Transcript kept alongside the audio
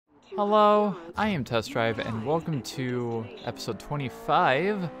Hello, I am Test Drive, and welcome to episode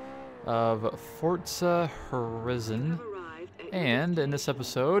 25 of Forza Horizon. And in this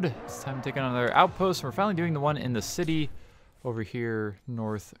episode, it's time to take on another outpost. We're finally doing the one in the city over here,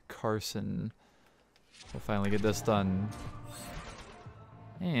 North Carson. We'll finally get this done.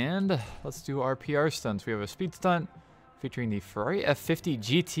 And let's do our PR stunts. We have a speed stunt featuring the Ferrari F50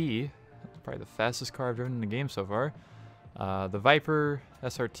 GT. That's probably the fastest car I've driven in the game so far. The Viper,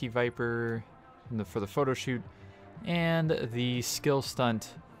 SRT Viper for the photo shoot, and the skill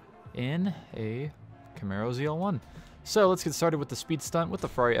stunt in a Camaro ZL1. So let's get started with the speed stunt with the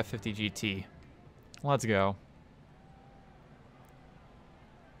Ferrari F50 GT. Let's go.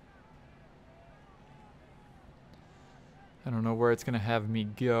 I don't know where it's going to have me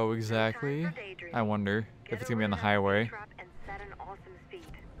go exactly. I wonder if it's going to be on the highway.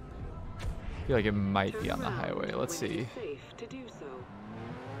 I feel like it might be on the highway. Let's see.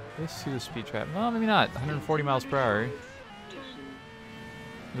 Let's do the speed trap. No, maybe not. 140 miles per hour. It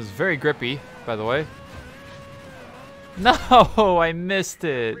was very grippy, by the way. No, I missed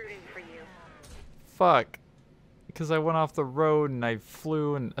it. Fuck. Because I went off the road and I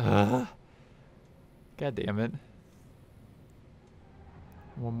flew and... God damn it.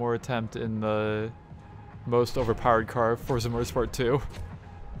 One more attempt in the most overpowered car, Forza Motorsport 2.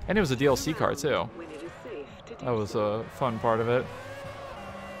 And it was a DLC car too. That was a fun part of it.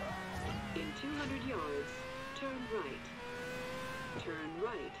 In 200 yards, turn right. Turn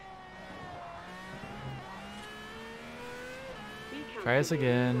right. Try this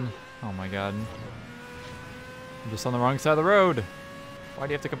again. Oh my god. I'm just on the wrong side of the road. Why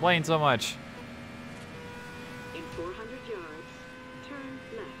do you have to complain so much? In 400 yards, turn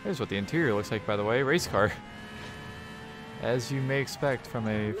left. Here's what the interior looks like, by the way. Race car. As you may expect from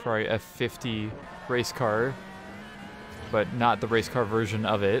a Ferrari F50 race car, but not the race car version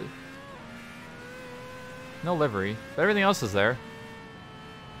of it. No livery, but everything else is there.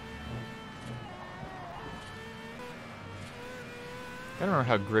 I don't remember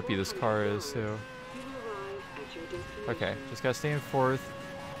how grippy this car is, too. Okay, just gotta stay in fourth.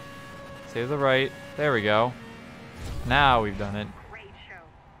 Stay to the right. There we go. Now we've done it.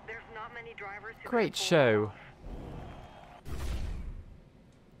 Great show.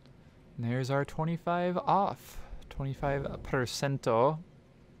 And there's our 25 off. 25%.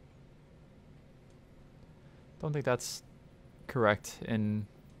 Don't think that's correct in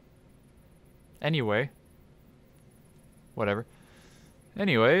any way. Whatever.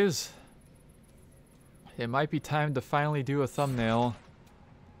 Anyways, it might be time to finally do a thumbnail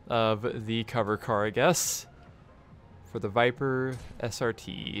of the cover car, I guess, for the Viper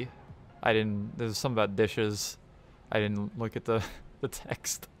SRT. There's something about dishes. I didn't look at the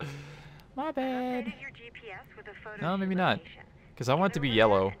text. My bad. No, maybe not. Because I want it to be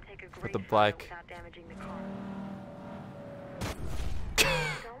yellow with the black.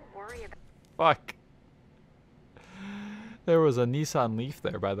 Fuck. There was a Nissan Leaf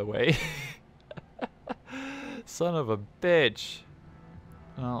there, by the way. Son of a bitch.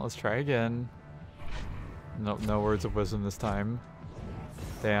 Well, let's try again. Nope, no words of wisdom this time.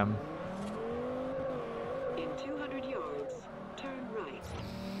 Damn.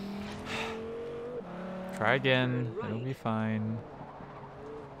 Try again. It'll be fine.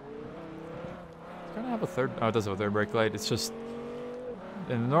 It's gonna have a third. Oh, it does have a third brake light. It's just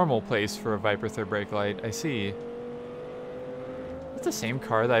in the normal place for a Viper third brake light. I see. It's the same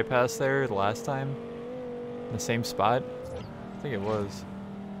car that I passed there the last time. In the same spot. I think it was.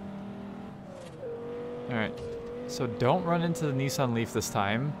 All right. So don't run into the Nissan Leaf this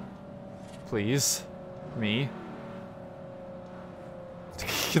time, please. Me.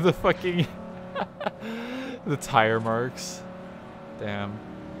 The fucking. The tire marks. Damn.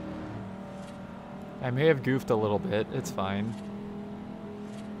 I may have goofed a little bit. It's fine.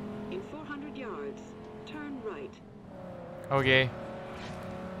 In 400 yards, turn right. Okay.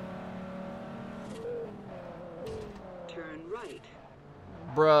 Turn right.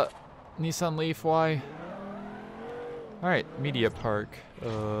 Bruh. Nissan Leaf, why? Alright, Media Park.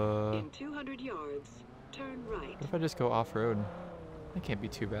 In 200 yards, turn right. What if I just go off-road? That can't be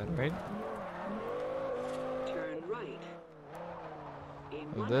too bad, right?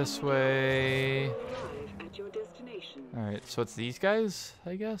 This way. Alright, so it's these guys,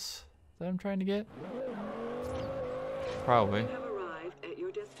 I guess, that I'm trying to get? Probably.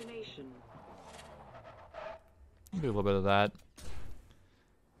 We'll do a little bit of that.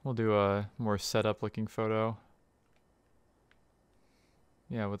 We'll do a more setup looking photo.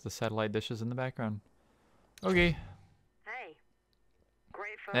 Yeah, with the satellite dishes in the background. Okay. Hey.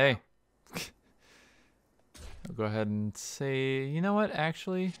 Great photo. Hey. I'll go ahead and say, you know what,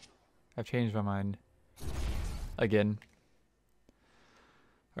 actually, I've changed my mind. Again.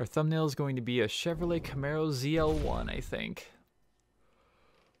 Our thumbnail is going to be a Chevrolet Camaro ZL1, I think.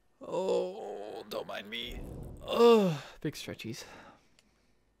 Oh, don't mind me. Oh, big stretchies.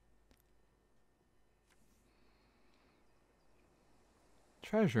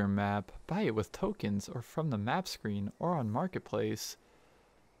 Treasure map. Buy it with tokens or from the map screen or on Marketplace.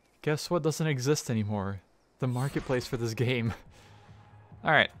 Guess what doesn't exist anymore? The Marketplace for this game.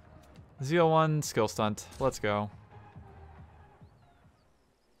 Alright. ZL1 skill stunt. Let's go.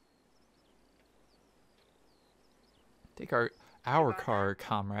 Take our car,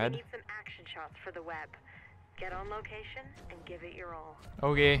 comrade. We need some action shots for the web. Get on location and give it your all.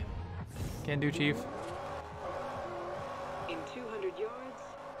 Okay. Can do, Chief. In 200 yards,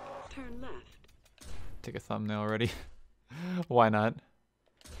 turn left. Take a thumbnail already. Why not?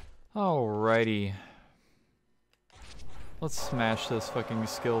 Alrighty. Let's smash this fucking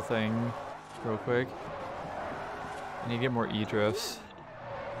skill thing real quick. I need to get more E-drifts.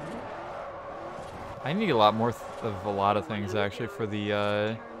 I need to get a lot more of a lot of things actually for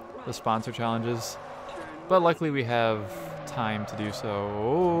the sponsor challenges. But luckily we have time to do so.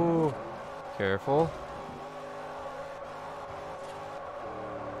 Oh, careful.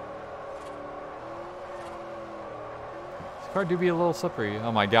 This car do be a little slippery.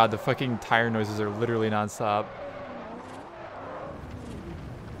 Oh my god, the fucking tire noises are literally non-stop.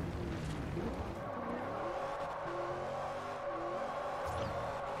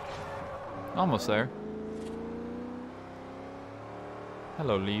 Almost there.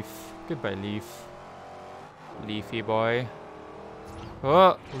 Hello, Leaf. Goodbye, Leaf. Leafy boy.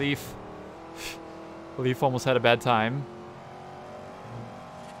 Oh, Leaf. Leaf almost had a bad time.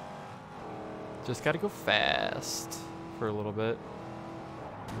 Just gotta go fast for a little bit.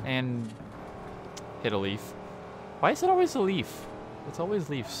 And hit a leaf. Why is it always a leaf? It's always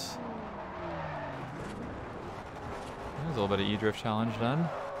leaves. There's a little bit of E-drift challenge done.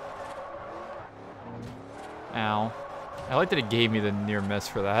 Ow. I like that it gave me the near miss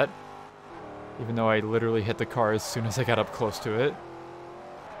for that. Even though I literally hit the car as soon as I got up close to it.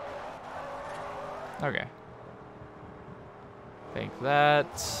 Okay. Bank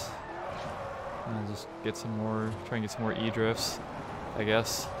that. And I'll just get some more, try and get some more E-drifts, I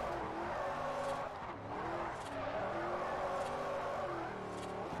guess.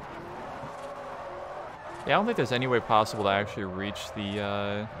 Yeah, I don't think there's any way possible to actually reach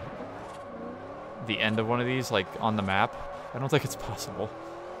the end of one of these, like, on the map. I don't think it's possible,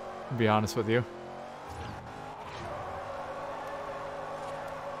 to be honest with you.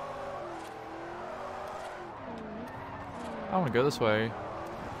 I want to go this way.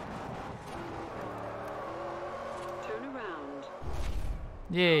 Turn around.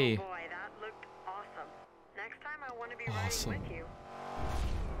 Yay. Oh boy, that looked awesome. Next time I want to be Awesome. riding with you.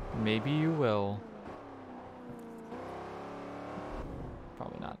 Maybe you will.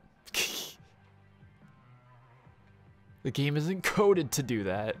 Probably not. The game isn't coded to do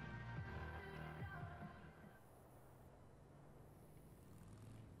that.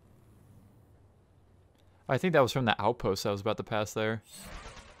 I think that was from the outpost I was about to pass there.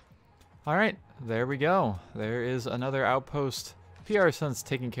 Alright, there we go. There is another outpost. PR Stunts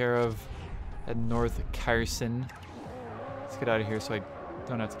taken care of at North Carson. Let's get out of here so I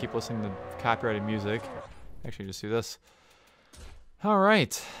don't have to keep listening to copyrighted music. Actually, just do this.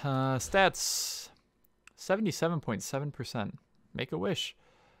 Alright, stats. 77.7%. Make a wish.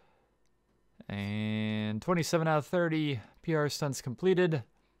 And 27 out of 30 PR stunts completed.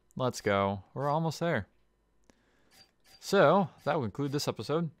 Let's go. We're almost there. So, that will conclude this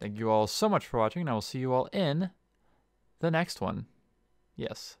episode. Thank you all so much for watching, and I will see you all in the next one.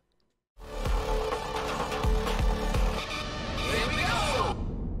 Yes.